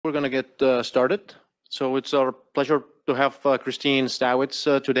We're going to get started. So it's our pleasure to have Christine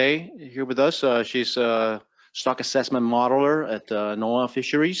Stawitz today here with us. She's a stock assessment modeler at NOAA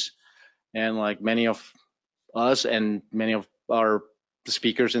Fisheries. And like many of us and many of our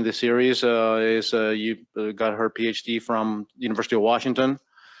speakers in this series, you got her PhD from University of Washington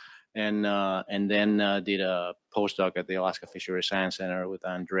and then did a postdoc at the Alaska Fisheries Science Center with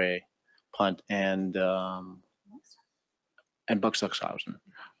Andre Punt and Buxtoxhausen,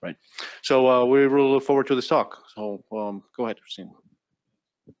 right? So we really look forward to this talk. So go ahead, Christine.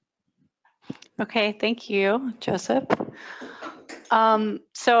 Okay, thank you, Joseph.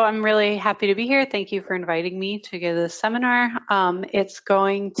 So I'm really happy to be here. Thank you for inviting me to give this seminar. I'm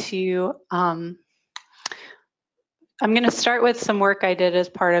going to start with some work I did as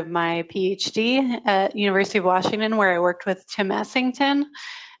part of my PhD at University of Washington, where I worked with Tim Essington,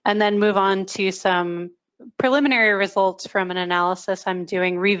 and then move on to some preliminary results from an analysis I'm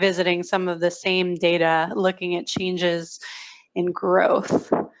doing, revisiting some of the same data, looking at changes in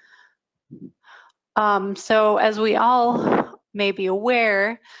growth. So as we all may be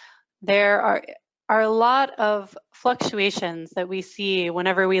aware, there are a lot of fluctuations that we see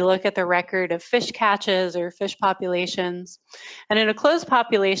whenever we look at the record of fish catches or fish populations. And in a closed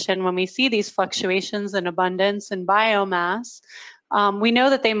population, when we see these fluctuations in abundance and biomass, we know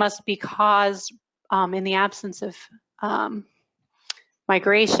that they must be caused in the absence of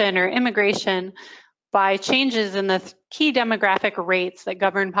migration or immigration by changes in the key demographic rates that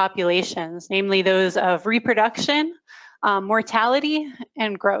govern populations, namely those of reproduction, mortality,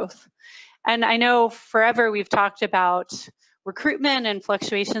 and growth. And I know forever we've talked about recruitment and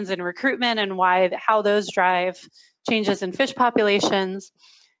fluctuations in recruitment and how those drive changes in fish populations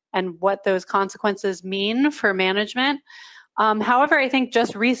and what those consequences mean for management. However, I think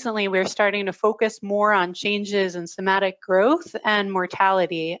just recently we're starting to focus more on changes in somatic growth and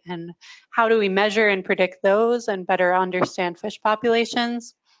mortality, and how do we measure and predict those and better understand fish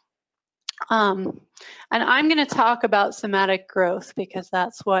populations. And I'm going to talk about somatic growth because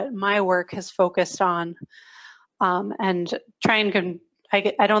that's what my work has focused on, and try and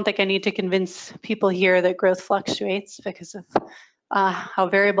I don't think I need to convince people here that growth fluctuates because of how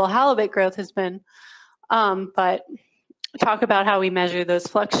variable halibut growth has been, but talk about how we measure those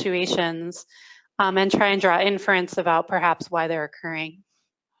fluctuations and try and draw inference about perhaps why they're occurring.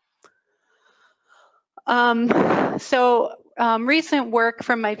 Recent work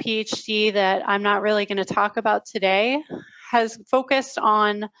from my PhD that I'm not really going to talk about today has focused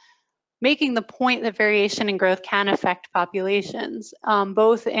on making the point that variation in growth can affect populations,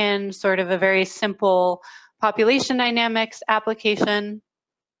 both in sort of a very simple population dynamics application,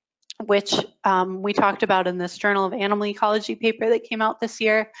 which we talked about in this Journal of Animal Ecology paper that came out this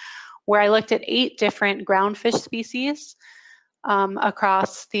year, where I looked at 8 different groundfish species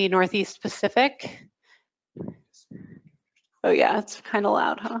across the Northeast Pacific. Oh yeah, it's kind of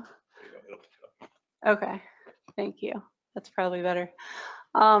loud, huh? Okay, thank you. That's probably better.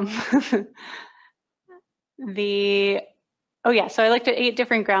 So I looked at 8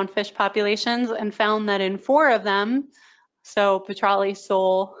 different groundfish populations and found that in 4 of them, so petrale,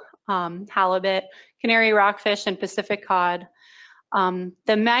 sole, halibut, canary rockfish, and Pacific cod,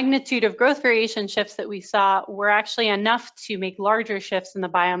 the magnitude of growth variation shifts that we saw were actually enough to make larger shifts in the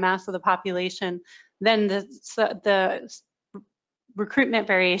biomass of the population than the recruitment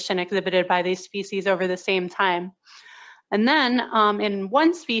variation exhibited by these species over the same time. And then in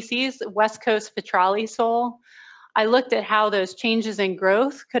one species, West Coast petrale sole, I looked at how those changes in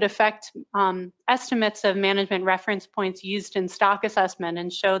growth could affect estimates of management reference points used in stock assessment,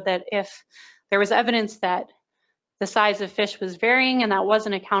 and showed that if there was evidence that the size of fish was varying and that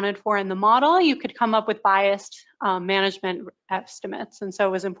wasn't accounted for in the model, you could come up with biased management estimates. And so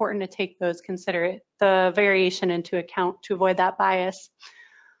it was important to take the variation into account to avoid that bias.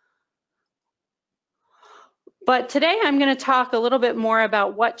 But today I'm going to talk a little bit more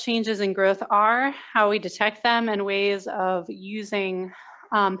about what changes in growth are, how we detect them, and ways of using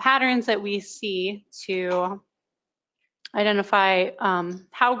patterns that we see to identify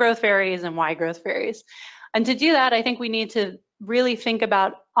how growth varies and why growth varies. And to do that, I think we need to really think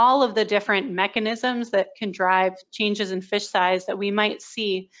about all of the different mechanisms that can drive changes in fish size that we might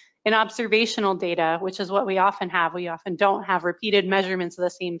see in observational data, which is what we often have. We often don't have repeated measurements of the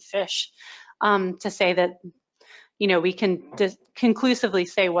same fish to say that we can conclusively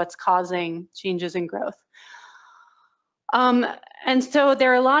say what's causing changes in growth. And so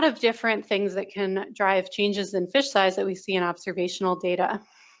there are a lot of different things that can drive changes in fish size that we see in observational data.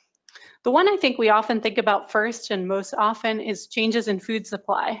 The one I think we often think about first and most often is changes in food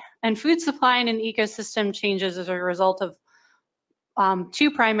supply. And food supply in an ecosystem changes as a result of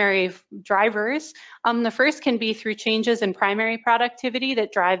two primary drivers. The first can be through changes in primary productivity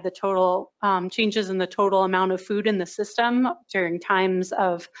that drive the total changes in the total amount of food in the system during times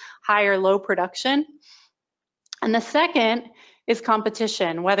of high or low production. And the second is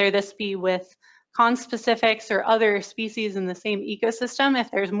competition, whether this be with conspecifics or other species in the same ecosystem. If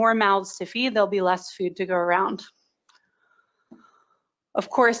there's more mouths to feed, there'll be less food to go around. Of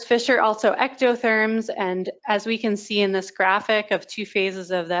course, fish are also ectotherms, and as we can see in this graphic of two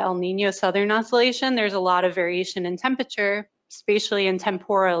phases of the El Nino Southern Oscillation, there's a lot of variation in temperature, spatially and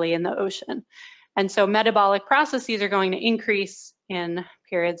temporally in the ocean. And so metabolic processes are going to increase in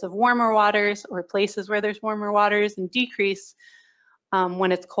periods of warmer waters or places where there's warmer waters and decrease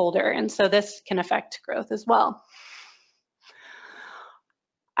when it's colder. And so this can affect growth as well.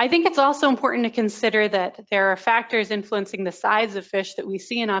 I think it's also important to consider that there are factors influencing the size of fish that we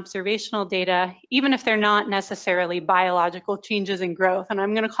see in observational data, even if they're not necessarily biological changes in growth. And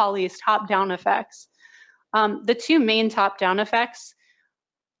I'm going to call these top-down effects. The two main top-down effects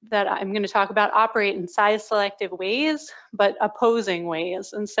that I'm going to talk about operate in size-selective ways, but opposing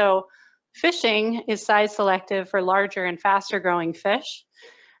ways. And so fishing is size-selective for larger and faster-growing fish.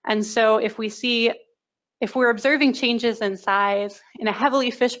 And so if we're observing changes in size in a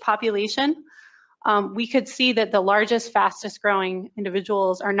heavily fished population, we could see that the largest, fastest growing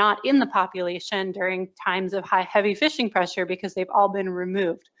individuals are not in the population during times of heavy fishing pressure because they've all been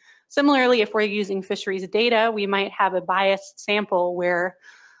removed. Similarly, if we're using fisheries data, we might have a biased sample where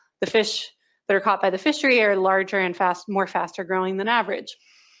the fish that are caught by the fishery are larger and more faster growing than average.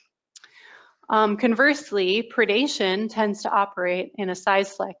 Conversely, predation tends to operate in a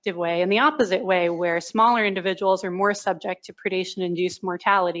size-selective way, in the opposite way, where smaller individuals are more subject to predation-induced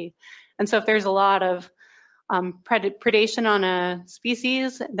mortality. And so if there's a lot of predation on a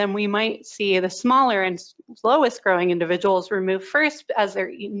species, then we might see the smaller and slowest growing individuals removed first as they're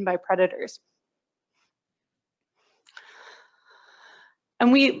eaten by predators.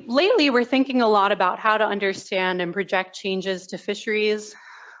 And lately we're thinking a lot about how to understand and project changes to fisheries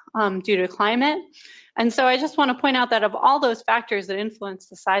due to climate. And so I just want to point out that of all those factors that influence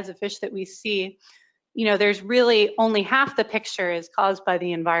the size of fish that we see, there's really only half the picture is caused by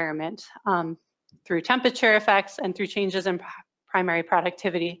the environment through temperature effects and through changes in primary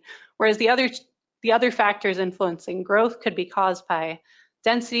productivity, whereas the other factors influencing growth could be caused by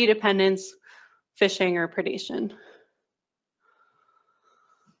density dependence, fishing, or predation.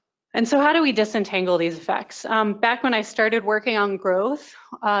 And so how do we disentangle these effects? Back when I started working on growth,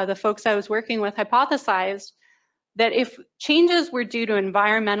 the folks I was working with hypothesized that if changes were due to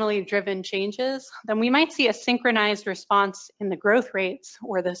environmentally driven changes, then we might see a synchronized response in the growth rates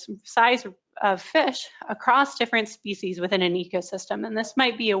or the size of fish across different species within an ecosystem. And this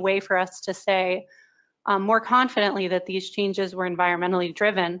might be a way for us to say more confidently that these changes were environmentally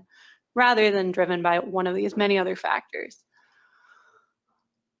driven rather than driven by one of these many other factors.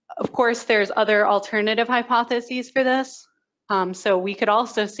 Of course, there's other alternative hypotheses for this. So we could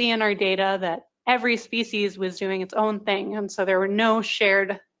also see in our data that every species was doing its own thing. And so there were no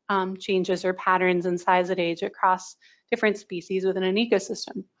shared changes or patterns in size and age across different species within an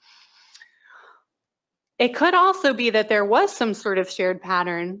ecosystem. It could also be that there was some sort of shared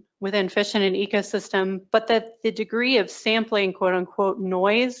pattern within fish in an ecosystem, but that the degree of sampling, quote unquote,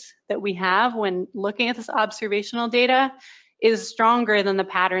 noise that we have when looking at this observational data is stronger than the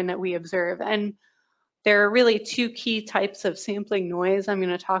pattern that we observe. And there are really two key types of sampling noise I'm going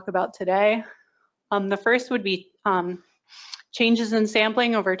to talk about today. The first would be changes in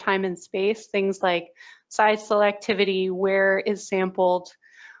sampling over time and space, things like size selectivity, where is sampled,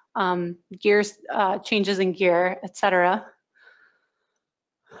 changes in gear, etc.,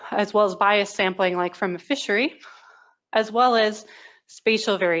 as well as bias sampling like from a fishery, as well as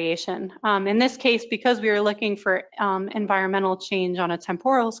spatial variation. In this case, because we were looking for environmental change on a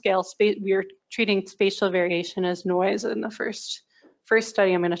temporal scale, we were treating spatial variation as noise in the first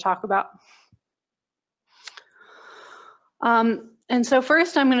study I'm going to talk about. And so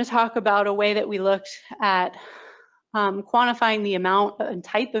first I'm going to talk about a way that we looked at quantifying the amount and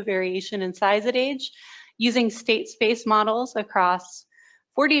type of variation in size at age using state space models across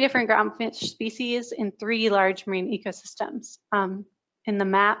 40 different groundfish species in 3 large marine ecosystems. In the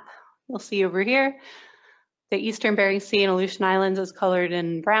map, you'll see over here, the Eastern Bering Sea and Aleutian Islands is colored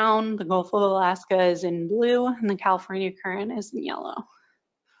in brown, the Gulf of Alaska is in blue, and the California Current is in yellow.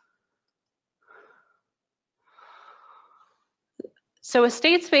 So a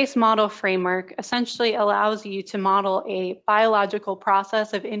state space model framework essentially allows you to model a biological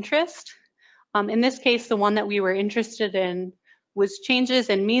process of interest. In this case, the one that we were interested in was changes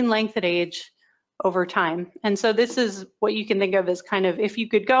in mean length at age over time. And so this is what you can think of as kind of, if you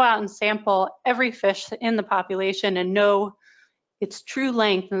could go out and sample every fish in the population and know its true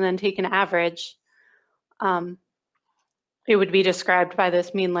length and then take an average, it would be described by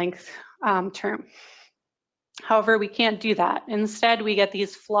this mean length term. However, we can't do that. Instead, we get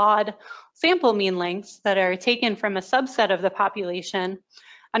these flawed sample mean lengths that are taken from a subset of the population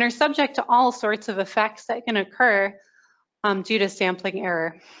and are subject to all sorts of effects that can occur due to sampling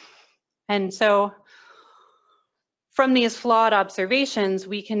error. And so from these flawed observations,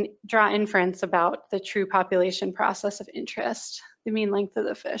 we can draw inference about the true population process of interest, the mean length of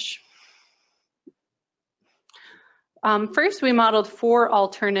the fish. First, we modeled 4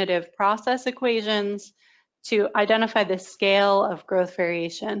 alternative process equations to identify the scale of growth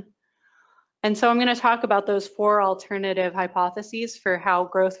variation. And so I'm going to talk about those 4 alternative hypotheses for how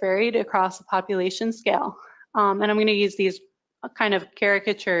growth varied across the population scale. And I'm going to use these kind of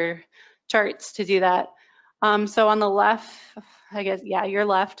caricature charts to do that. So on the left, I guess, yeah, your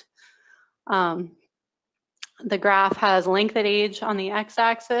left, the graph has length at age on the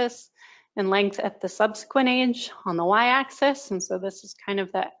x-axis and length at the subsequent age on the y-axis. And so this is kind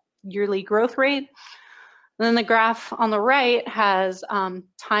of that yearly growth rate. And then the graph on the right has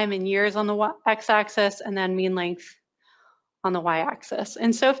time in years on the x-axis and then mean length on the y-axis.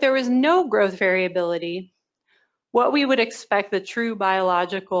 And so if there was no growth variability, what we would expect the true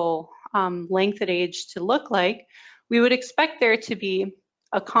biological length at age to look like, we would expect there to be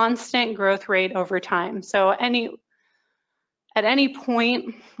a constant growth rate over time. So at any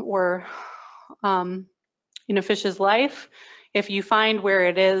point or in a fish's life, if you find where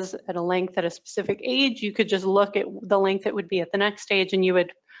it is at a length at a specific age, you could just look at the length it would be at the next stage and you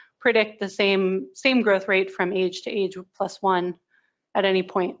would predict the same growth rate from age to age +1 at any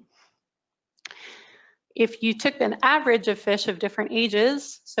point. If you took an average of fish of different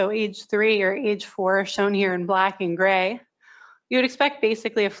ages, so age 3 or age 4 shown here in black and gray, you would expect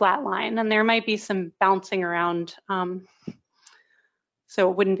basically a flat line, and there might be some bouncing around. So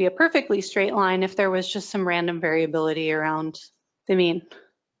it wouldn't be a perfectly straight line if there was just some random variability around the mean.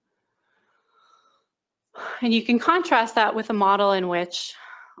 And you can contrast that with a model in which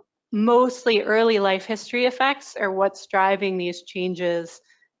mostly early life history effects are what's driving these changes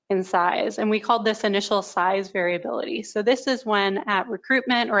in size. And we called this initial size variability. So this is when at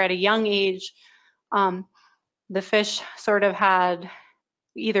recruitment or at a young age, the fish sort of had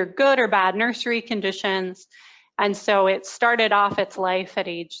either good or bad nursery conditions. And so it started off its life at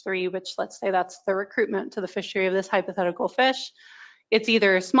age 3, which let's say that's the recruitment to the fishery of this hypothetical fish. It's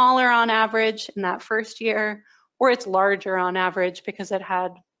either smaller on average in that first year, or it's larger on average because it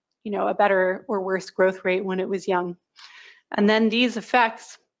had, you know, a better or worse growth rate when it was young. And then these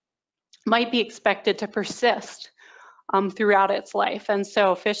effects might be expected to persist throughout its life. And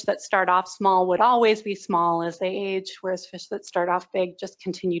so fish that start off small would always be small as they age, whereas fish that start off big just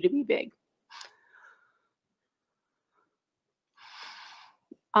continue to be big.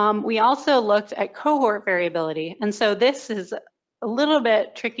 We also looked at cohort variability. And so this is a little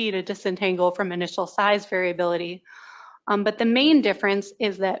bit tricky to disentangle from initial size variability. But the main difference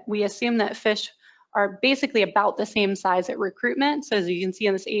is that we assume that fish are basically about the same size at recruitment. So as you can see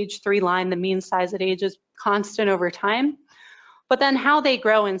on this age 3 line, the mean size at age is constant over time. But then how they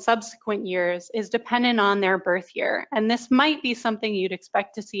grow in subsequent years is dependent on their birth year. And this might be something you'd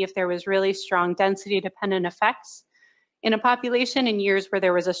expect to see if there was really strong density dependent effects in a population in years where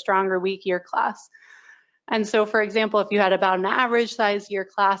there was a stronger weak year class. And so for example, if you had about an average size year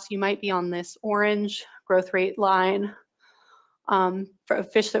class, you might be on this orange growth rate line for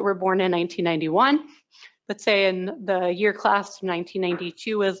fish that were born in 1991. But say in the year class of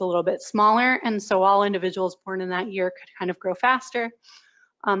 1992 is a little bit smaller, and so all individuals born in that year could kind of grow faster.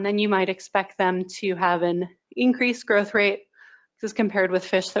 Then you might expect them to have an increased growth rate as compared with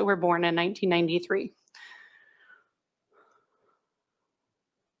fish that were born in 1993.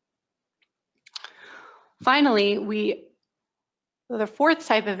 Finally, the fourth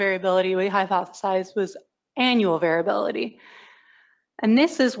type of variability we hypothesized was annual variability. And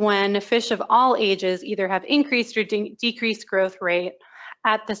this is when fish of all ages either have increased or decreased growth rate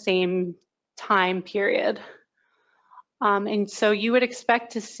at the same time period. And so you would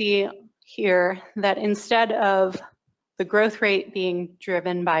expect to see here that instead of the growth rate being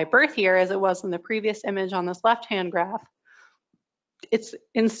driven by birth year, as it was in the previous image on this left-hand graph, it's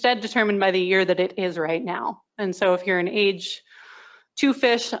instead determined by the year that it is right now. And so if you're an age 2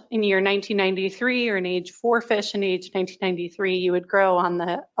 fish in year 1993 or an age 4 fish in age 1993, you would grow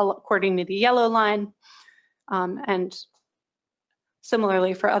according to the yellow line, and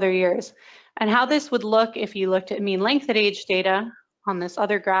similarly for other years. And how this would look if you looked at mean length at age data on this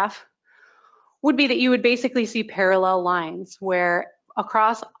other graph would be that you would basically see parallel lines where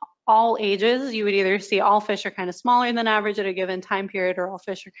across all ages, you would either see all fish are kind of smaller than average at a given time period, or all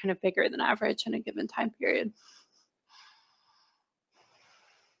fish are kind of bigger than average in a given time period.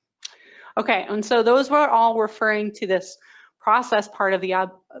 Okay, and so those were all referring to this process part of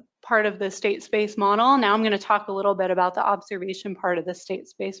the state space model. Now I'm going to talk a little bit about the observation part of the state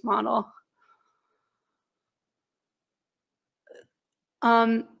space model.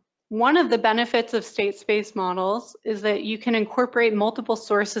 One of the benefits of state space models is that you can incorporate multiple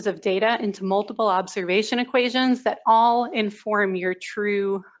sources of data into multiple observation equations that all inform your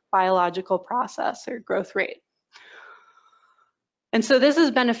true biological process or growth rate. And so this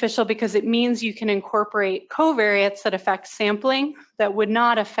is beneficial because it means you can incorporate covariates that affect sampling that would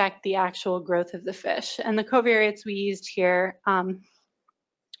not affect the actual growth of the fish. And the covariates we used here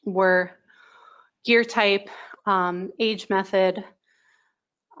were gear type, age method,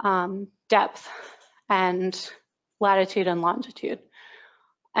 depth, and latitude and longitude.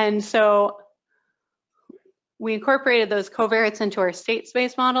 And so we incorporated those covariates into our state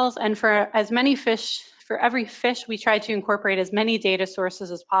space models, and for every fish, we tried to incorporate as many data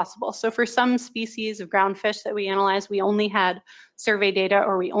sources as possible. So for some species of groundfish that we analyzed, we only had survey data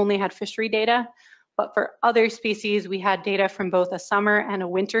or we only had fishery data. But for other species, we had data from both a summer and a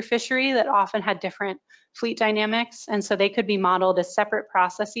winter fishery that often had different fleet dynamics. And so they could be modeled as separate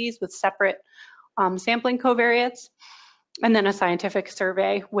processes with separate sampling covariates, and then a scientific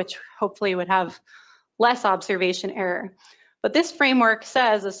survey, which hopefully would have less observation error. But this framework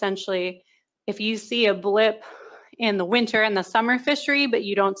says essentially, if you see a blip in the winter and the summer fishery, but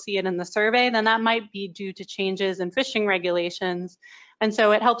you don't see it in the survey, then that might be due to changes in fishing regulations. And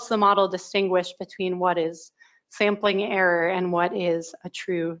so it helps the model distinguish between what is sampling error and what is a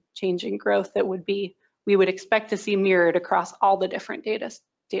true change in growth that we would expect to see mirrored across all the different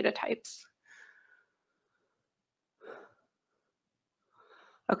data types.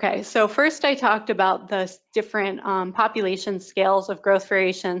 Okay, so first I talked about the different population scales of growth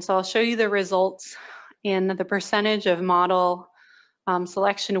variation. So I'll show you the results in the percentage of model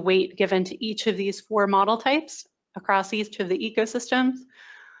selection weight given to each of these 4 model types across each of the ecosystems,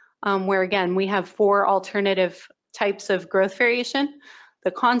 where again, we have 4 alternative types of growth variation: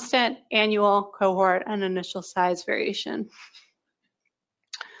 the constant, annual, cohort, and initial size variation.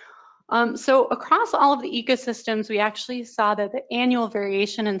 So across all of the ecosystems, we actually saw that the annual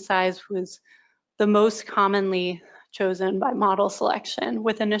variation in size was the most commonly chosen by model selection,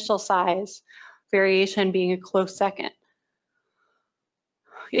 with initial size variation being a close second.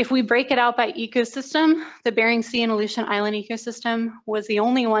 If we break it out by ecosystem, the Bering Sea and Aleutian Island ecosystem was the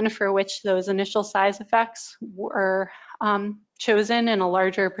only one for which those initial size effects were chosen in a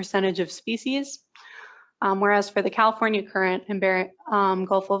larger percentage of species. Whereas for the California current and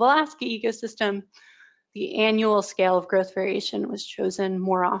Gulf of Alaska ecosystem, the annual scale of growth variation was chosen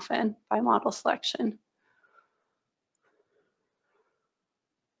more often by model selection.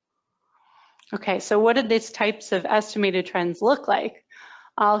 Okay, so what did these types of estimated trends look like?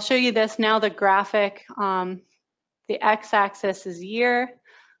 I'll show you this now, the graphic. The x-axis is year.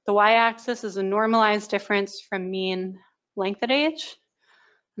 The y-axis is a normalized difference from mean length at age.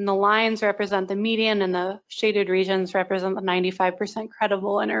 And the lines represent the median, and the shaded regions represent the 95%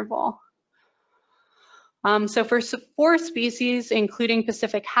 credible interval. So for 4 species, including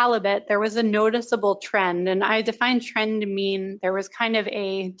Pacific halibut, there was a noticeable trend. And I define trend to mean there was kind of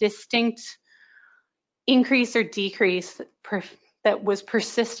a distinct increase or decrease that was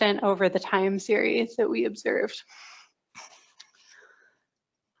persistent over the time series that we observed.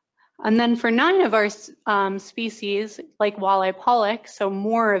 And then for 9 of our species, like walleye pollock, so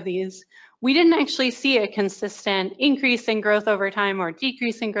more of these, we didn't actually see a consistent increase in growth over time or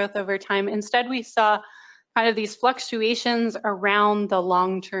decrease in growth over time. Instead, we saw kind of these fluctuations around the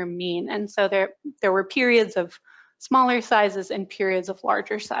long-term mean. And so there were periods of smaller sizes and periods of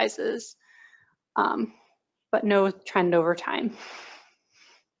larger sizes, but no trend over time.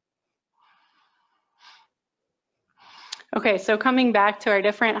 Okay, so coming back to our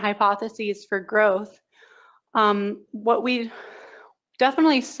different hypotheses for growth, what we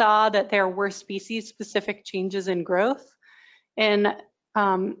definitely saw that there were species-specific changes in growth in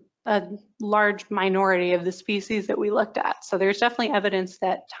a large minority of the species that we looked at. So there's definitely evidence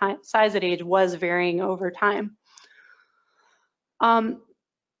that size at age was varying over time.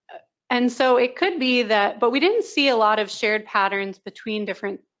 And so it could be that, but we didn't see a lot of shared patterns between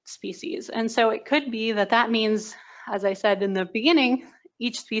different species. And so it could be that that means, as I said in the beginning,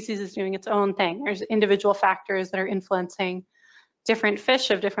 each species is doing its own thing. There's individual factors that are influencing different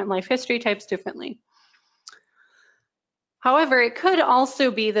fish of different life history types differently. However, it could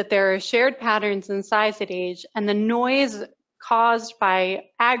also be that there are shared patterns in size at age, and the noise caused by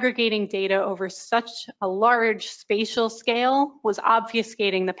aggregating data over such a large spatial scale was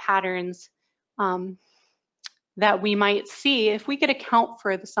obfuscating the patterns that we might see if we could account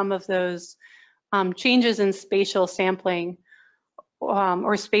for some of those changes in spatial sampling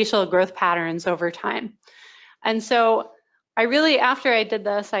or spatial growth patterns over time. And so I really, after I did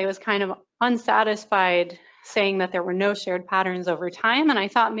this, I was kind of unsatisfied saying that there were no shared patterns over time. And I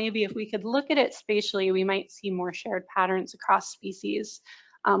thought maybe if we could look at it spatially, we might see more shared patterns across species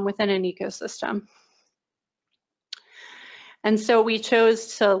within an ecosystem. And so we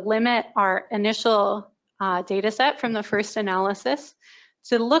chose to limit our initial data set from the first analysis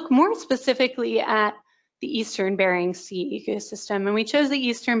to look more specifically at the Eastern Bering Sea ecosystem. And we chose the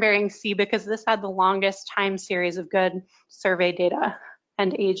Eastern Bering Sea because this had the longest time series of good survey data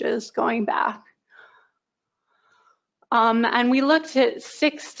and ages going back. And we looked at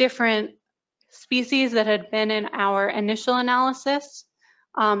 6 different species that had been in our initial analysis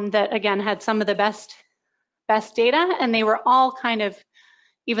that, again, had some of the best data, and they were all kind of,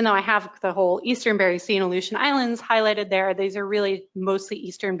 even though I have the whole Eastern Bering Sea and Aleutian Islands highlighted there, these are really mostly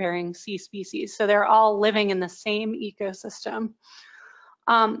Eastern Bering Sea species. So they're all living in the same ecosystem.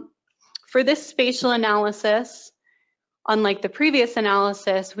 For this spatial analysis, unlike the previous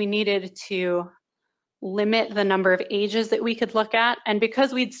analysis, we needed to limit the number of ages that we could look at. And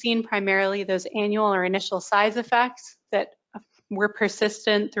because we'd seen primarily those annual or initial size effects that were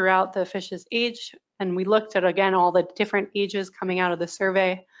persistent throughout the fish's age, and we looked at, again, all the different ages coming out of the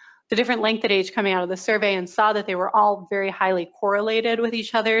survey, the different length at age coming out of the survey, and saw that they were all very highly correlated with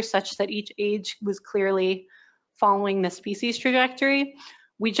each other, such that each age was clearly following the species trajectory.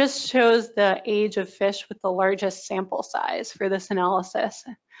 We just chose the age of fish with the largest sample size for this analysis.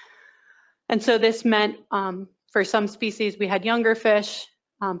 And so this meant for some species, we had younger fish,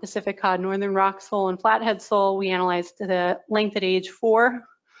 Pacific cod, northern rock sole, and flathead sole. We analyzed the length at age 4.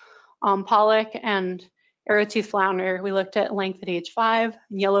 Pollock and arrowtooth flounder, we looked at length at age 5.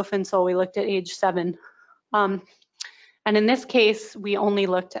 And yellowfin sole, we looked at age 7. And in this case, we only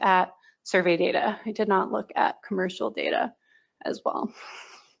looked at survey data. I did not look at commercial data as well.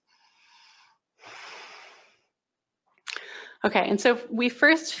 Okay, and so we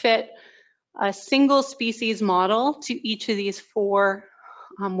first fit a single species model to each of these 4,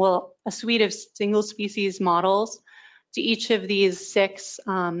 a suite of single species models to each of these 6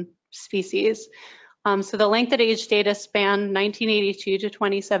 species. So the length at age data spanned 1982 to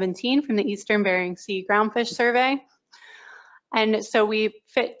 2017 from the Eastern Bering Sea groundfish survey. And so we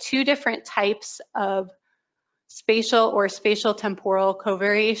fit 2 different types of spatial or spatial-temporal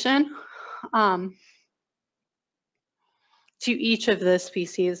covariation to each of the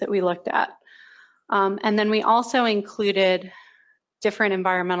species that we looked at. And then we also included different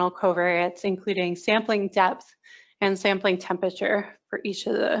environmental covariates, including sampling depth and sampling temperature for each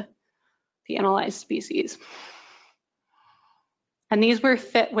of the analyzed species. And these were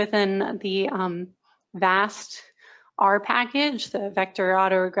fit within the VAST R package, the vector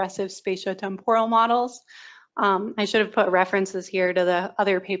autoregressive spatio-temporal models. I should have put references here to the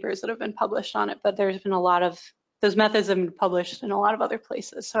other papers that have been published on it, but there's been a lot of, those methods have been published in a lot of other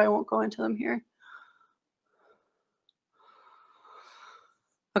places, so I won't go into them here.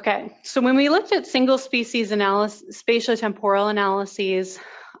 Okay, so when we looked at single species analysis, spatio-temporal analyses,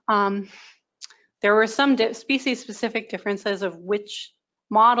 there were some species-specific differences of which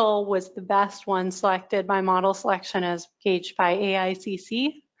model was the best one selected by model selection as gauged by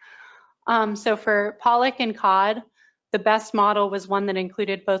AICC. So for pollock and cod, the best model was one that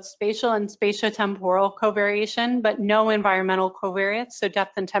included both spatial and spatio-temporal covariation, but no environmental covariates, so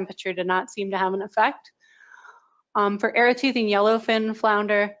depth and temperature did not seem to have an effect. For arrowtooth and yellowfin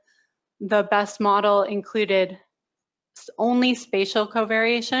flounder, the best model included only spatial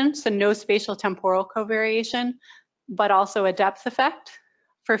covariation, so no spatial temporal covariation, but also a depth effect.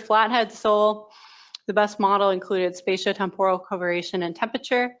 For flathead sole, the best model included spatio-temporal covariation and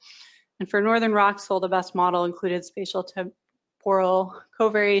temperature. And for northern rock sole, the best model included spatial temporal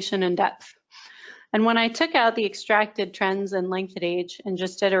covariation and depth. And when I took out the extracted trends in length at age and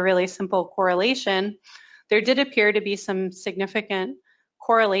just did a really simple correlation, there did appear to be some significant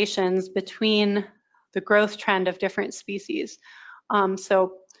correlations between the growth trend of different species.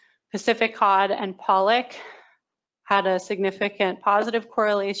 So Pacific cod and pollock had a significant positive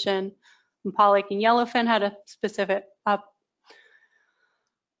correlation, and pollock and yellowfin had a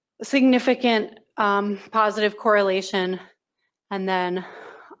significant positive correlation, and then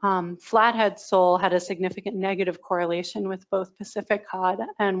flathead sole had a significant negative correlation with both Pacific cod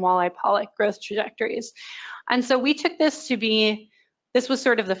and walleye pollock growth trajectories. And so we took this to be, this was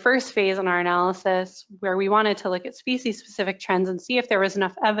sort of the first phase in our analysis where we wanted to look at species-specific trends and see if there was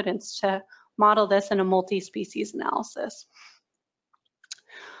enough evidence to model this in a multi-species analysis.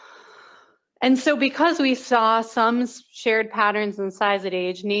 And so because we saw some shared patterns in size at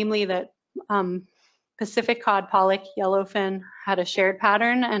age, namely that Pacific cod, pollock, yellowfin had a shared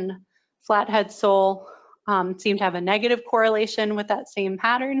pattern, and flathead sole seemed to have a negative correlation with that same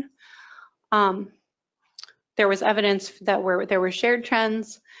pattern. There was evidence that there were shared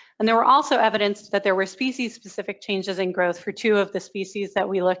trends, and there were also evidence that there were species-specific changes in growth for two of the species that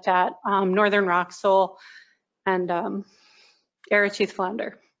we looked at, northern rock sole and arrow-toothed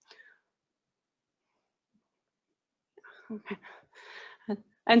flounder. Okay.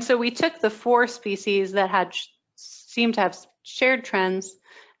 And so we took the 4 species that had seemed to have shared trends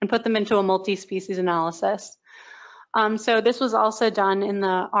and put them into a multi-species analysis. So this was also done in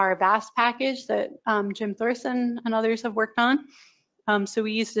our VAST package that Jim Thorson and others have worked on. So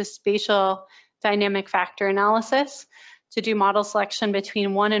we used a spatial dynamic factor analysis to do model selection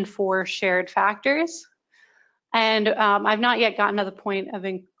between 1 and 4 shared factors. And I've not yet gotten to the point of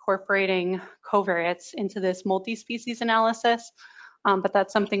incorporating covariates into this multi-species analysis. But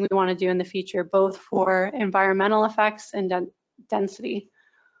that's something we want to do in the future, both for environmental effects and density.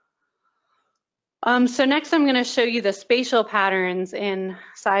 So next I'm going to show you the spatial patterns in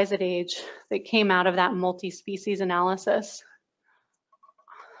size at age that came out of that multi-species analysis.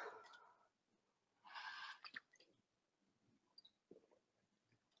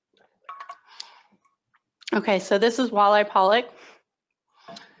 Okay, so this is walleye pollock.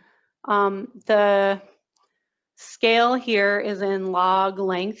 The scale here is in log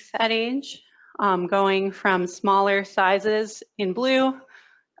length at age, going from smaller sizes in blue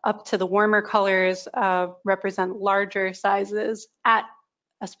up to the warmer colors represent larger sizes at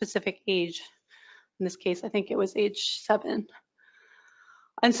a specific age. In this case, I think it was age 7.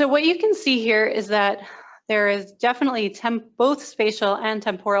 And so what you can see here is that there is definitely both spatial and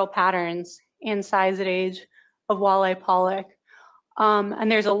temporal patterns in size at age of walleye pollock.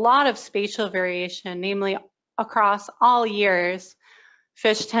 And there's a lot of spatial variation, namely across all years.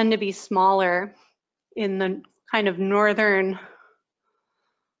 Fish tend to be smaller in the kind of northern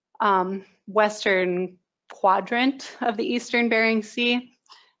western quadrant of the eastern Bering Sea.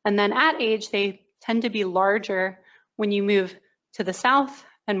 And then at age, they tend to be larger when you move to the south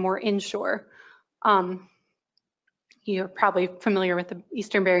and more inshore. You're probably familiar with the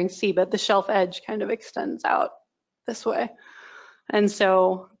eastern Bering Sea, but the shelf edge kind of extends out this way. And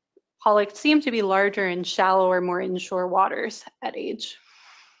so pollock seem to be larger in shallower, more inshore waters at age.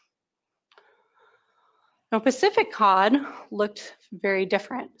 Now, Pacific cod looked very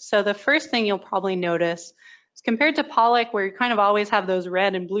different. So the first thing you'll probably notice is compared to pollock, where you kind of always have those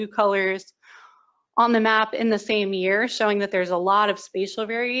red and blue colors on the map in the same year, showing that there's a lot of spatial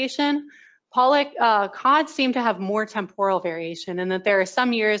variation, cod seem to have more temporal variation, and that there are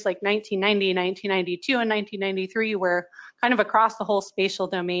some years like 1990, 1992, and 1993 where kind of across the whole spatial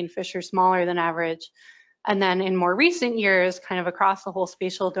domain, fish are smaller than average. And then in more recent years, kind of across the whole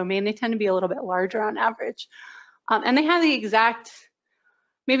spatial domain, they tend to be a little bit larger on average. And they have the exact,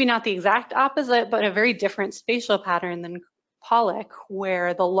 maybe not the exact opposite, but a very different spatial pattern than pollock,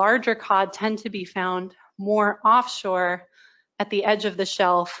 where the larger cod tend to be found more offshore at the edge of the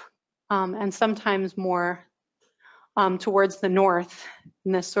shelf, and sometimes more towards the north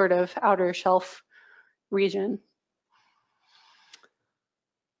in this sort of outer shelf region.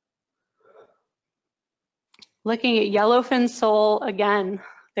 Looking at yellowfin sole, again,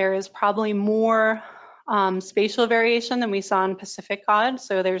 there is probably more spatial variation than we saw in Pacific cod.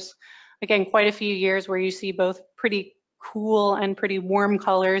 So there's, again, quite a few years where you see both pretty cool and pretty warm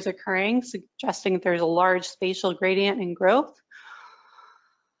colors occurring, suggesting that there's a large spatial gradient in growth.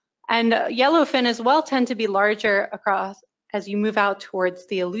 And yellowfin as well tend to be larger across as you move out towards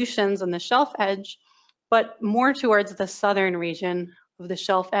the Aleutians and the shelf edge, but more towards the southern region of the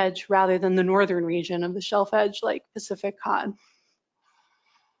shelf edge rather than the northern region of the shelf edge like Pacific cod.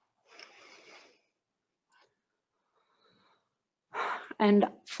 And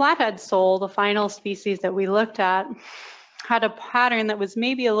flathead sole, the final species that we looked at, had a pattern that was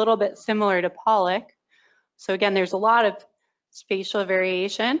maybe a little bit similar to pollock. So again, there's a lot of spatial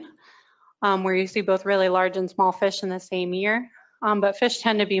variation where you see both really large and small fish in the same year. But fish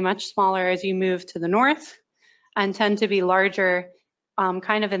tend to be much smaller as you move to the north and tend to be larger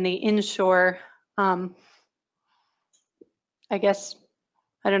kind of in the inshore, I guess,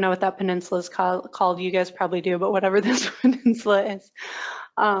 I don't know what that peninsula is called. You guys probably do, but whatever this peninsula is.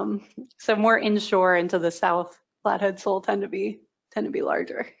 So more inshore into the south, flathead sole tend to be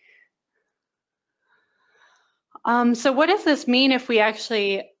larger. So what does this mean if we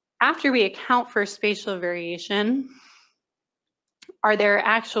actually, after we account for spatial variation, are there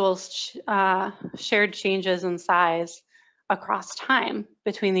actual shared changes in size across time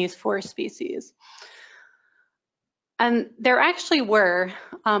between these 4 species? And there actually were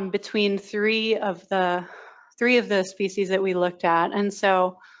between three of the species that we looked at. And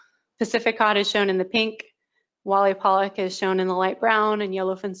so Pacific cod is shown in the pink, Wally pollock is shown in the light brown, and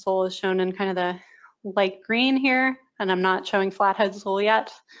yellowfin sole is shown in kind of the light green here. And I'm not showing flathead sole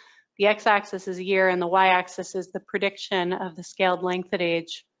yet. The x-axis is year, and the y-axis is the prediction of the scaled length at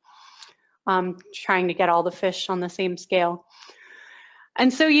age, trying to get all the fish on the same scale.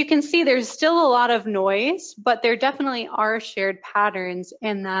 And so you can see there's still a lot of noise, but there definitely are shared patterns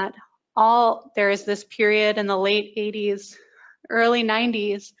in that there is this period in the late 80s, early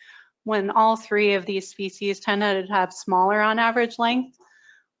 90s, when all 3 of these species tended to have smaller on average length.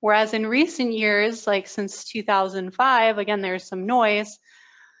 Whereas in recent years, like since 2005, again, there's some noise.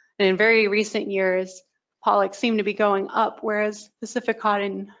 And in very recent years, pollock seem to be going up, whereas Pacific cod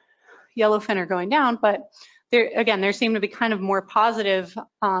and yellowfin are going down. But there seem to be kind of more positive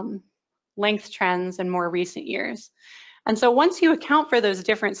length trends in more recent years. And so once you account for those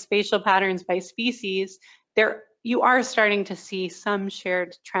different spatial patterns by species, you are starting to see some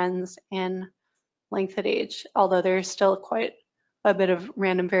shared trends in length at age, although there's still quite a bit of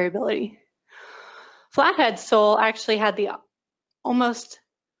random variability. Flathead sole actually had almost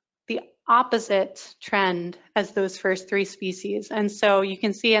the opposite trend as those first 3 species. And so you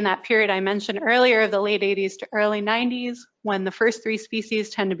can see in that period I mentioned earlier, the late 80s to early 90s, when the first 3 species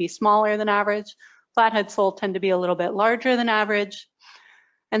tend to be smaller than average, flathead sole tend to be a little bit larger than average.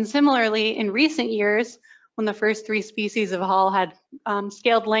 And similarly, in recent years, when the first 3 species of all had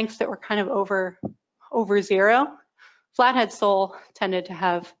scaled lengths that were kind of over 0, flathead sole tended to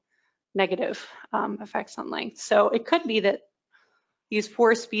have negative effects on length. So it could be that these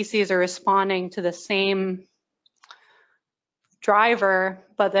 4 species are responding to the same driver,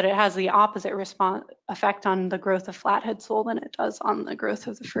 but that it has the opposite effect on the growth of flathead sole than it does on the growth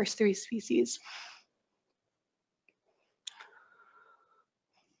of the first 3 species.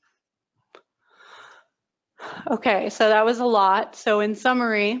 Okay, so that was a lot. So in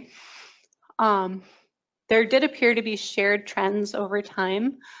summary, there did appear to be shared trends over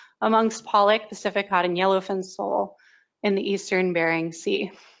time amongst pollock, Pacific cod, and yellowfin sole in the eastern Bering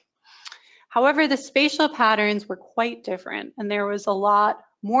Sea. However, the spatial patterns were quite different, and there was a lot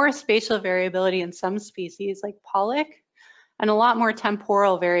more spatial variability in some species like pollock, and a lot more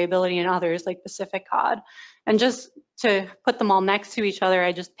temporal variability in others like Pacific cod. And just to put them all next to each other,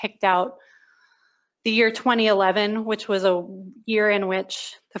 I just picked out the year 2011, which was a year in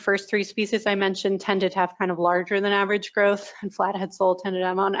which the first 3 species I mentioned tended to have kind of larger than average growth, and flathead sole tended to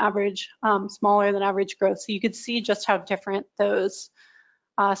have on average smaller than average growth. So you could see just how different those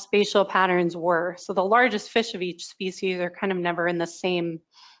spatial patterns were. So the largest fish of each species are kind of never in the same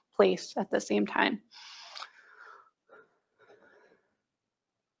place at the same time.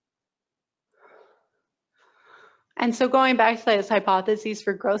 And so going back to those hypotheses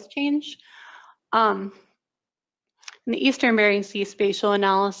for growth change, in the Eastern Bering Sea spatial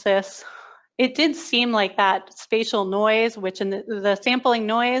analysis, it did seem like that spatial noise, which in the sampling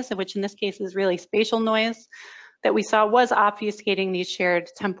noise, which in this case is really spatial noise, that we saw was obfuscating these shared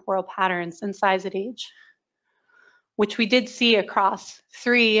temporal patterns in size at age, which we did see across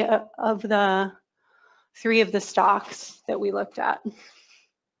 3 of the stocks that we looked at.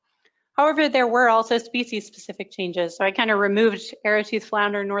 However, there were also species-specific changes. So I kind of removed arrowtooth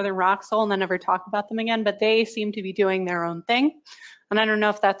flounder, northern rock sole, and then never talked about them again, but they seem to be doing their own thing. And I don't know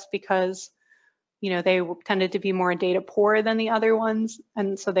if that's because, they tended to be more data poor than the other ones,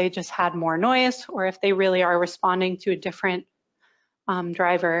 and so they just had more noise, or if they really are responding to a different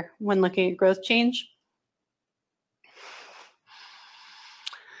driver when looking at growth change.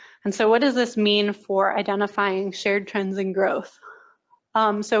 And so what does this mean for identifying shared trends in growth?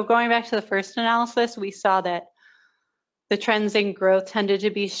 So going back to the first analysis, we saw that the trends in growth tended to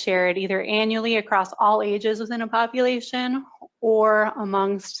be shared either annually across all ages within a population or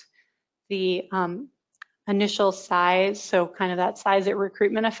amongst the initial size, so kind of that size at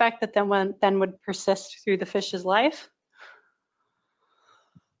recruitment effect that then would persist through the fish's life.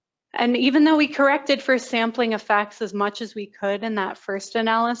 And even though we corrected for sampling effects as much as we could in that first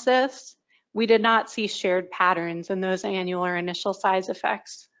analysis, we did not see shared patterns in those annual or initial size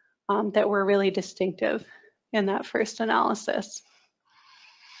effects that were really distinctive in that first analysis.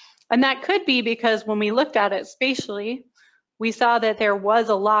 And that could be because when we looked at it spatially, we saw that there was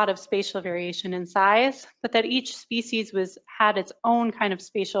a lot of spatial variation in size, but that each species had its own kind of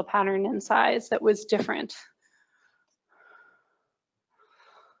spatial pattern in size that was different.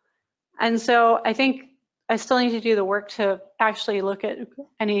 And so I think I still need to do the work to actually look at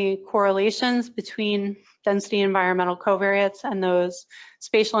any correlations between density environmental covariates and those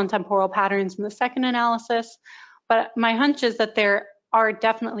spatial and temporal patterns in the second analysis. But my hunch is that there are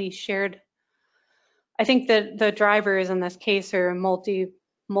definitely shared. I think that the drivers in this case are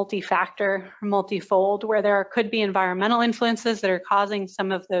multi-factor, multifold, where there could be environmental influences that are causing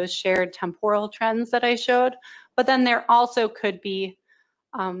some of those shared temporal trends that I showed, but then there also could be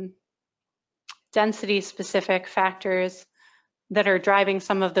density-specific factors that are driving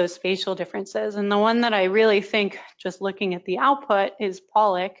some of those spatial differences. And the one that I really think, just looking at the output, is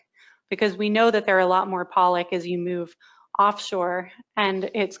pollock, because we know that there are a lot more pollock as you move offshore,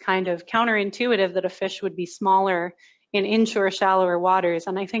 and it's kind of counterintuitive that a fish would be smaller in inshore, shallower waters.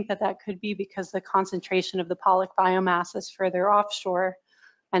 And I think that that could be because the concentration of the pollock biomass is further offshore.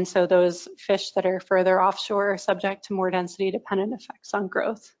 And so those fish that are further offshore are subject to more density-dependent effects on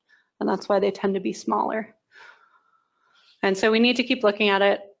growth. And that's why they tend to be smaller. And so we need to keep looking at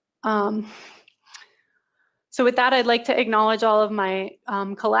it. So with that, I'd like to acknowledge all of my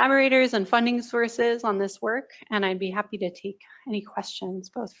collaborators and funding sources on this work, and I'd be happy to take any questions,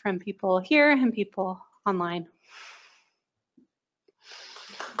 both from people here and people online.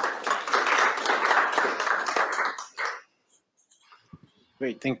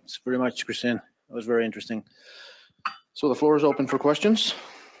 Great, thanks very much, Christine. That was very interesting. So the floor is open for questions.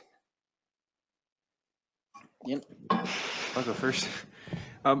 Yep. I'll go first.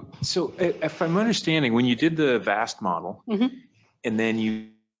 So if I'm understanding, when you did the VAST model, and then you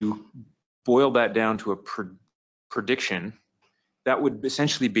boiled that down to a prediction, that would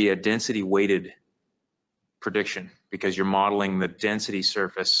essentially be a density weighted prediction, because you're modeling the density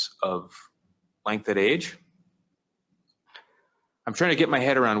surface of length at age. I'm trying to get my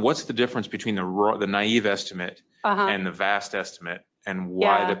head around what's the difference between the naive estimate and the VAST estimate, and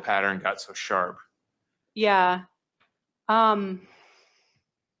why the pattern got so sharp. Yeah.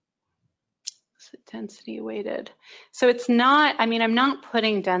 Density weighted. So it's not, I mean, I'm not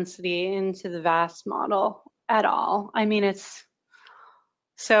putting density into the VAST model at all. I mean, it's,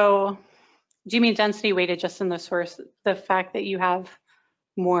 so do you mean density weighted just in the source, the fact that you have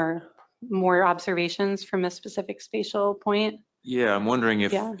more observations from a specific spatial point? Yeah, I'm wondering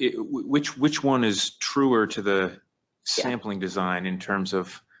if which one is truer to the sampling design in terms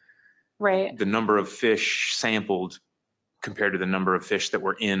of the number of fish sampled compared to the number of fish that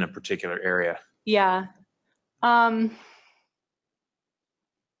were in a particular area. Yeah. I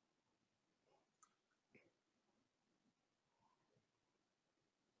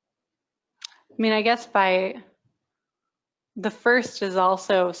mean, I guess by the first is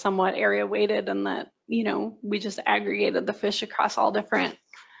also somewhat area weighted in that, you know, we just aggregated the fish across all different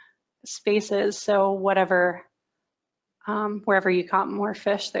spaces. So whatever, wherever you caught more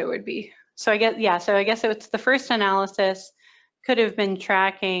fish, there would be. So I guess, so I guess it's the first analysis could have been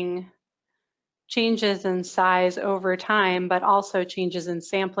tracking changes in size over time, but also changes in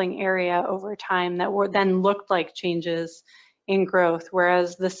sampling area over time that were then looked like changes in growth.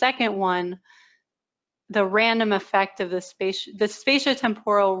 Whereas the second one, the random effect of the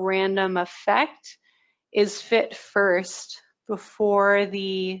spatio-temporal random effect is fit first before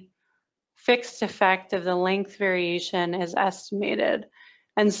the fixed effect of the length variation is estimated.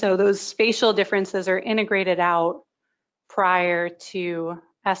 And so those spatial differences are integrated out prior to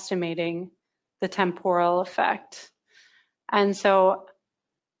estimating the temporal effect. And so,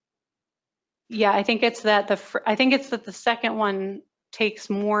 yeah, I think it's that the second one takes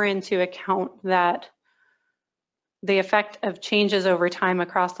more into account that the effect of changes over time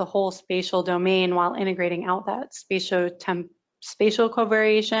across the whole spatial domain while integrating out that spatial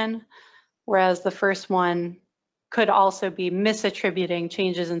covariation, whereas the first one could also be misattributing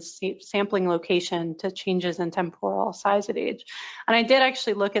changes in sampling location to changes in temporal size at age. And I did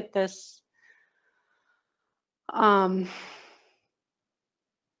actually look at this. I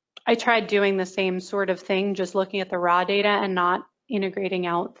tried doing the same sort of thing, just looking at the raw data and not integrating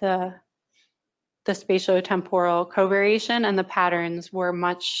out the spatio-temporal covariation, and the patterns were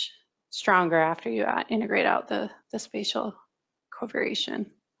much stronger after you integrate out the spatial covariation.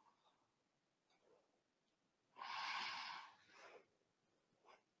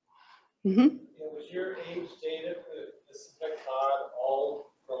 Was your age data for this cod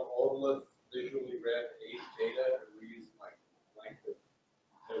all from otolith visually read age data, or were you using like length of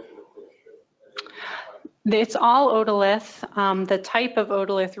measure of fish? It's all otolith. The type of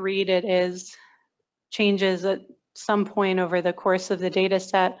otolith read it is changes at some point over the course of the data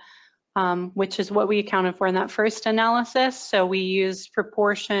set, which is what we accounted for in that first analysis. So we used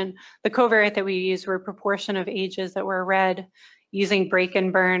proportion, the covariate that we used were proportion of ages that were read using break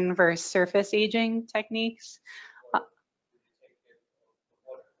and burn versus surface aging techniques.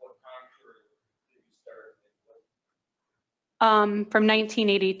 From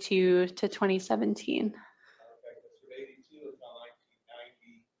 1982 to 2017.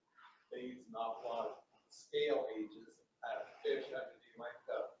 Scale ages at fish under the length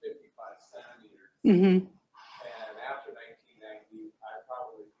of 55 centimeters. Mm-hmm. And after 1990, I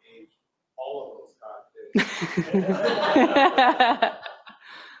probably aged all of those codfish.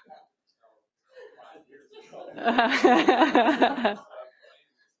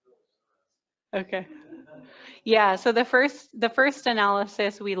 Okay. Yeah, so the first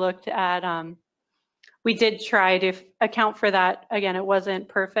analysis we looked at, we did try to account for that. Again, it wasn't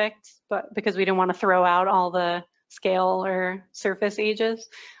perfect, but because we didn't want to throw out all the scale or surface ages.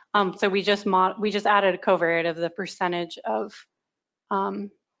 So we just added a covariate of the percentage of, and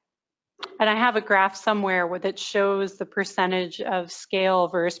I have a graph somewhere that shows the percentage of scale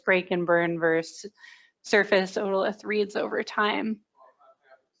versus break and burn versus surface otolith reads over time.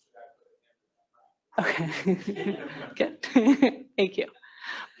 Okay, good, thank you.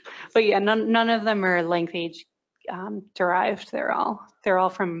 But yeah, none of them are length age derived. They're all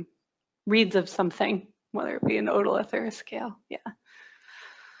from reads of something, whether it be an otolith or a scale. Yeah.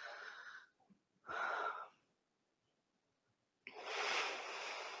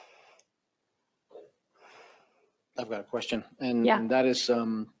 I've got a question, and that is,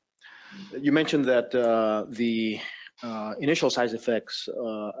 you mentioned that the initial size effects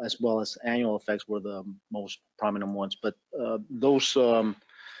as well as annual effects were the most prominent ones, but those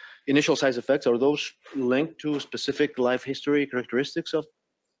initial size effects, are those linked to specific life history characteristics of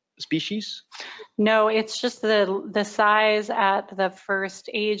species? No, it's just the size at the first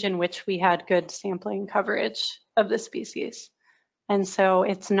age in which we had good sampling coverage of the species. And so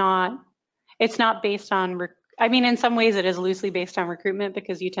it's not based on, I mean, in some ways it is loosely based on recruitment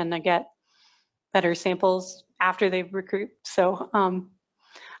because you tend to get better samples after they recruit. So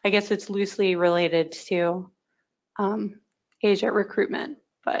I guess it's loosely related to age at recruitment,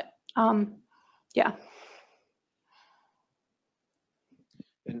 but yeah.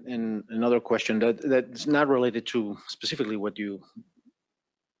 And another question that's not related to specifically what you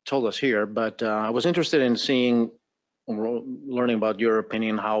told us here, but I was interested in learning about your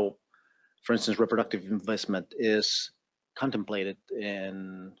opinion how, for instance, reproductive investment is contemplated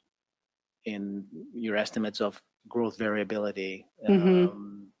in your estimates of growth variability.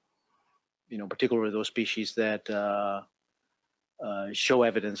 Mm-hmm. You know, particularly those species that show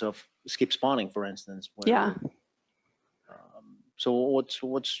evidence of skip spawning, for instance. Yeah. So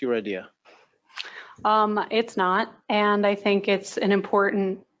what's your idea? It's not, and I think it's an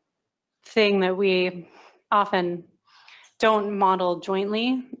important thing that we often don't model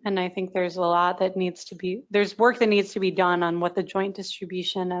jointly, and I think there's a lot that there's work that needs to be done on what the joint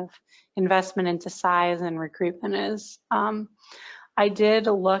distribution of investment into size and recruitment is. I did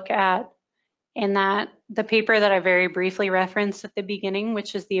look at the paper that I very briefly referenced at the beginning,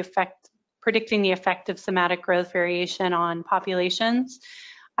 which is predicting the effect of somatic growth variation on populations.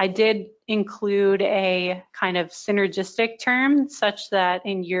 I did include a kind of synergistic term such that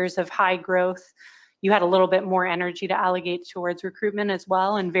in years of high growth, you had a little bit more energy to allocate towards recruitment as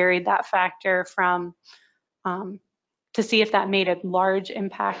well, and varied that factor from to see if that made a large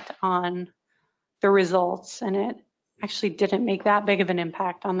impact on the results. And it actually didn't make that big of an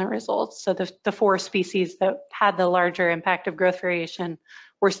impact on the results. So the 4 species that had the larger impact of growth variation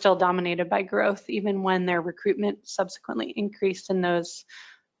were still dominated by growth, even when their recruitment subsequently increased in those,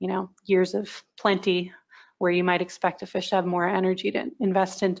 years of plenty where you might expect a fish to have more energy to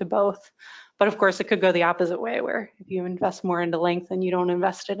invest into both. But of course, it could go the opposite way, where if you invest more into length, then you don't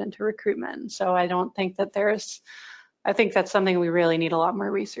invest it into recruitment. So I don't think that I think that's something we really need a lot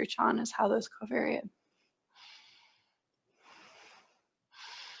more research on, is how those covariate.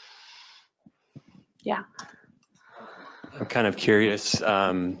 Yeah. I'm kind of curious.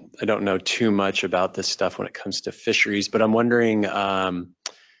 I don't know too much about this stuff when it comes to fisheries, but I'm wondering,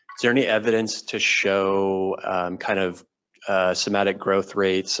 is there any evidence to show kind of somatic growth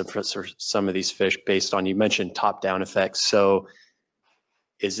rates for some of these fish based on, you mentioned top-down effects. So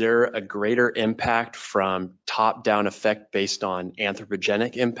is there a greater impact from top-down effect based on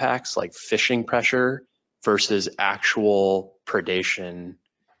anthropogenic impacts like fishing pressure versus actual predation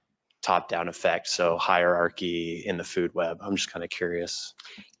top-down effect, so hierarchy in the food web? I'm just kind of curious.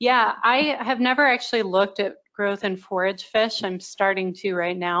 Yeah, I have never actually looked at growth in forage fish. I'm starting to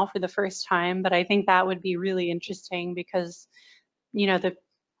right now for the first time, but I think that would be really interesting because, you know, the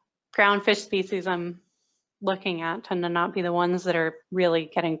groundfish species I'm looking at tend to not be the ones that are really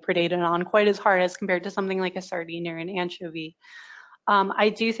getting predated on quite as hard as compared to something like a sardine or an anchovy. I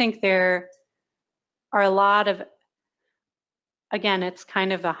do think there are a lot of, again, it's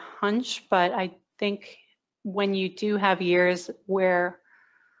kind of a hunch, but I think when you do have years where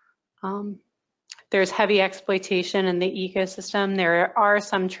there's heavy exploitation in the ecosystem, there are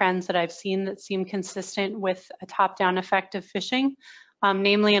some trends that I've seen that seem consistent with a top-down effect of fishing,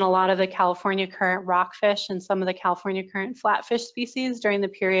 namely in a lot of the California current rockfish and some of the California current flatfish species during the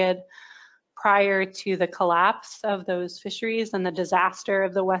period prior to the collapse of those fisheries and the disaster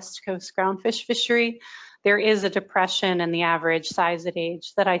of the West Coast groundfish fishery. There is a depression in the average size at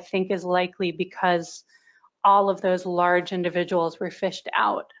age that I think is likely because all of those large individuals were fished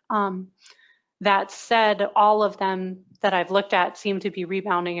out. That said, all of them that I've looked at seem to be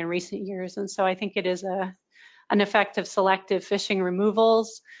rebounding in recent years. And so I think it is an effect of selective fishing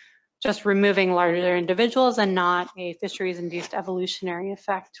removals, just removing larger individuals and not a fisheries-induced evolutionary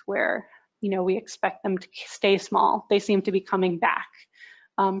effect where, you know, we expect them to stay small. They seem to be coming back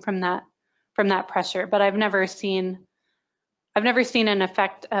from that pressure. But I've never seen an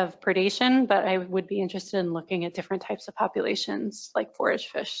effect of predation, but I would be interested in looking at different types of populations like forage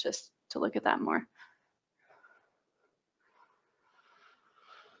fish, just to look at that more.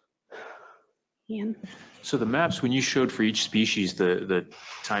 Ian. So the maps, when you showed for each species, the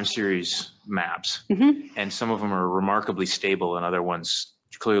time series maps, and some of them are remarkably stable and other ones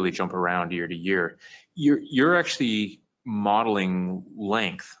clearly jump around year to year, you're actually modeling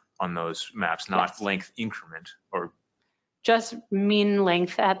length on those maps, not Yes. length increment or just mean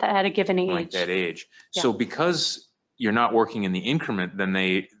length at a given age. length at age. Yeah. So because you're not working in the increment, then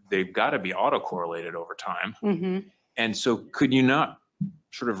they've got to be autocorrelated over time. And so could you not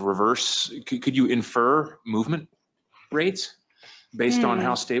sort of reverse, could you infer movement rates based on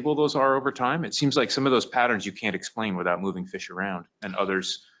how stable those are over time? It seems like some of those patterns you can't explain without moving fish around, and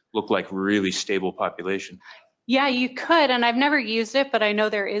others look like really stable population. Yeah, you could, and I've never used it, but I know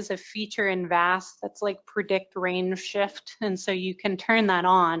there is a feature in VAST that's like predict range shift. And so you can turn that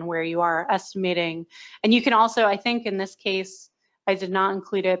on where you are estimating. And you can also, I think in this case, I did not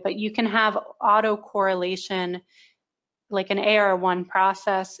include it, but you can have autocorrelation, like an AR1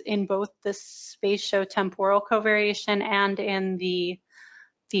 process in both the spatio-temporal covariation and in the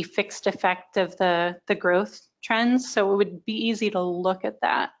fixed effect of the growth trends. So it would be easy to look at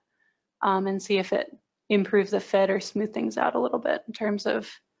that and see if it improves the fit or smooth things out a little bit in terms of,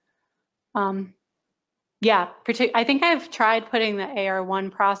 yeah, I think I've tried putting the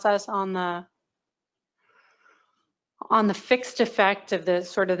AR1 process on the fixed effect of the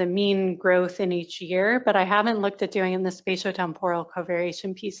sort of the mean growth in each year, but I haven't looked at doing in the spatio-temporal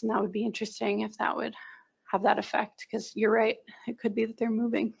covariation piece, and that would be interesting if that would have that effect, because you're right, it could be that they're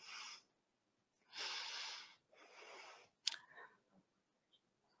moving.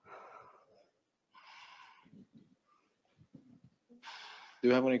 Do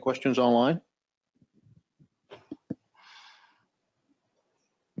you have any questions online?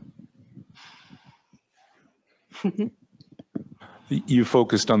 You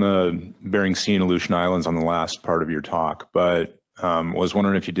focused on the Bering Sea and Aleutian Islands on the last part of your talk, but was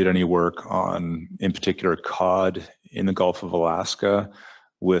wondering if you did any work on, in particular, cod in the Gulf of Alaska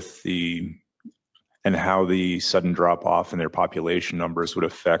and how the sudden drop off in their population numbers would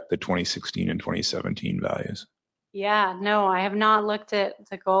affect the 2016 and 2017 values. Yeah, no, I have not looked at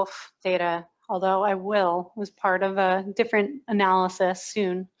the Gulf data, although I will as part of a different analysis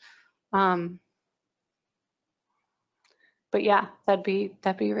soon. But yeah, that'd be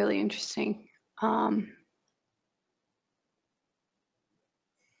really interesting. Yeah,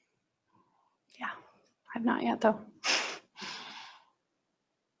 I've not yet though.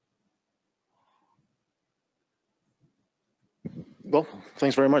 Well,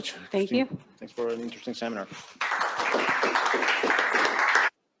 thanks very much. Thank you. Thanks for an interesting seminar.